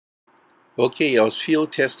Okay, I was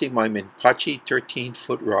field testing my Menpachi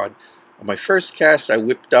 13-foot rod. On my first cast, I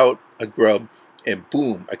whipped out a grub, and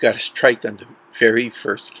boom, I got a strike on the very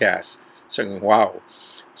first cast. So I'm going, wow.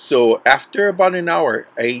 So after about an hour,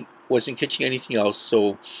 I wasn't catching anything else,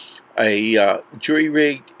 so I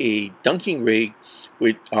jury-rigged a dunking rig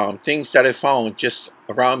with things that I found just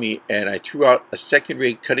around me, and I threw out a second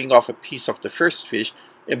rig, cutting off a piece of the first fish,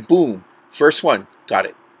 and boom, first one, got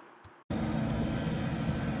it.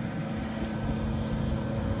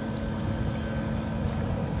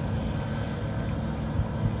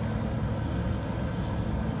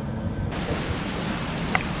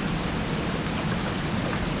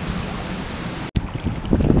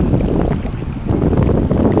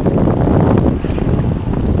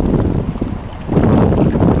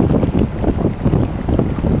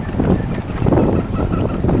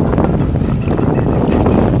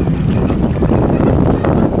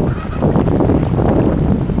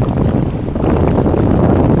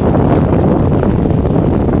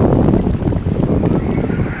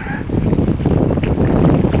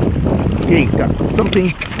 Okay, got something.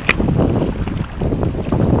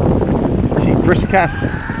 See, first cast,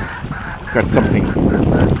 got something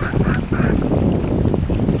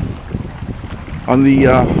on the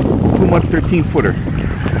Okuma 13-footer.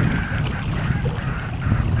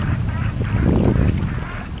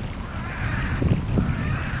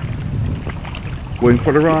 Going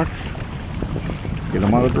for the rocks. Get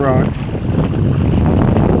them out of the rocks.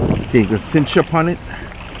 Okay, go cinch up on it.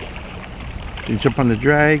 Cinch up on the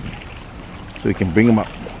drag, so we can bring them up.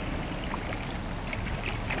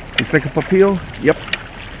 Looks like a papi'o. Yep.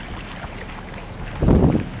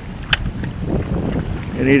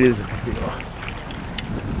 And it is a papi'o.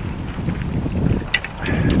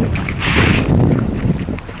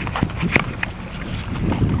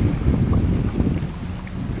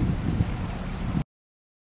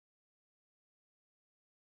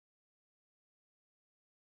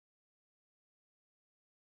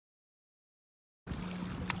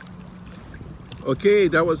 Okay,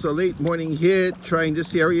 that was a late morning hit trying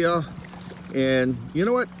this area, and you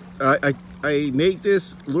know what, I made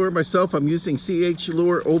this lure myself. I'm using CH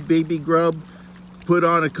lure, old baby grub, put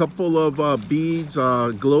on a couple of beads,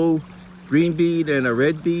 glow green bead and a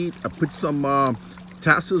red bead. I put some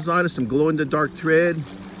tassels on it, some glow in the dark thread,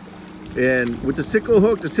 and with the sickle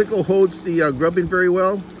hook, the sickle holds the grubbing very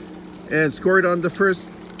well, and scored on the first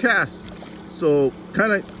cast. So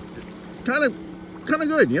kind of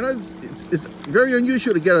good, you know. It's very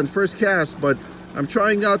unusual to get on first cast, but I'm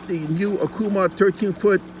trying out the new Okuma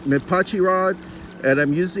 13-foot Menpachi rod, and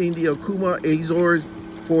I'm using the Okuma Azores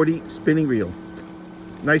 40 spinning reel.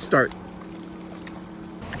 Nice start.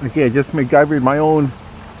 Okay, I just MacGyvered my own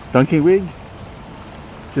dunking rig.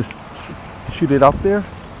 Just shoot it out there.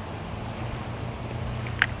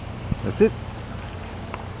 That's it.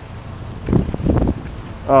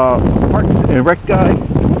 Parks and Rec guy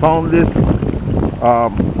found this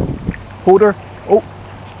holder. Oh,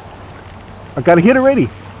 I got a hit already.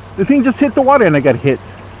 The thing just hit the water and I got hit.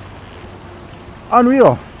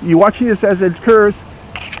 Unreal. You watching this as it occurs.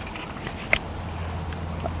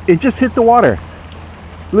 It just hit the water.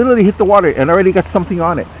 Literally hit the water and already got something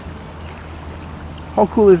on it. How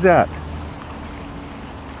cool is that?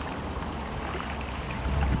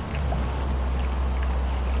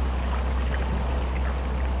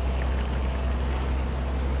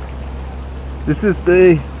 This is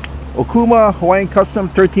the Okuma Hawaiian Custom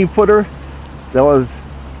 13-footer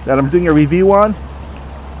that I'm doing a review on.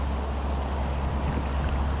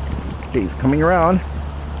 Okay, he's coming around.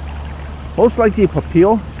 Most likely a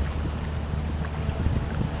papi'o.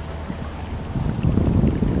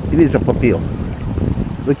 It is a papi'o.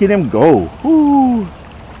 Look at him go. Woo!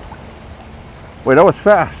 Wait, that was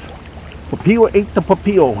fast. Papi'o ate the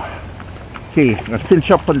papi'o. Okay, I'm gonna cinch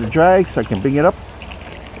up on the drag so I can bring it up.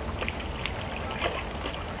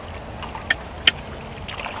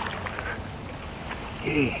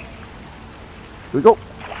 Okay. Here we go.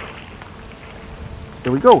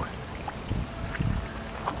 There we go.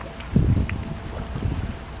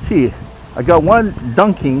 See, I got one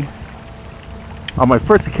dunking on my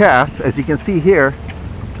first cast, as you can see here,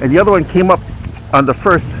 and the other one came up on the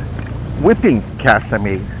first whipping cast I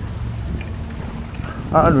made.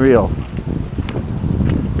 Unreal.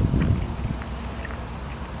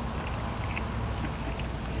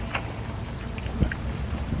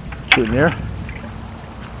 Shoot in there.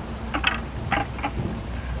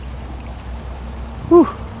 Whew.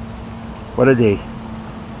 What a day.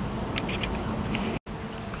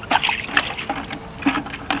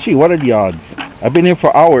 Gee, what are the odds? I've been here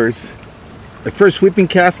for hours. The first whipping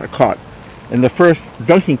cast I caught, and the first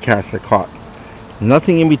dunking cast I caught.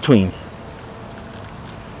 Nothing in between.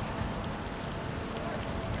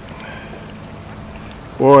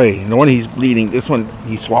 Boy, the one he's bleeding. This one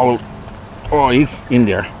he swallowed. Oh, he's in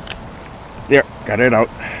there. There, got it out.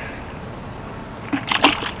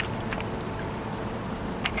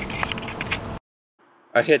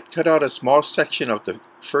 I had cut out a small section of the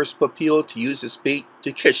first papi'o to use as bait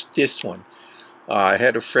to catch this one. I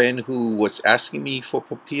had a friend who was asking me for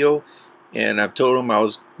papi'o, and I told him I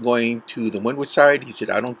was going to the windward side. He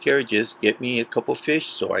said, I don't care, just get me a couple fish.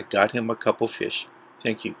 So I got him a couple fish.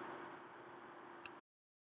 Thank you.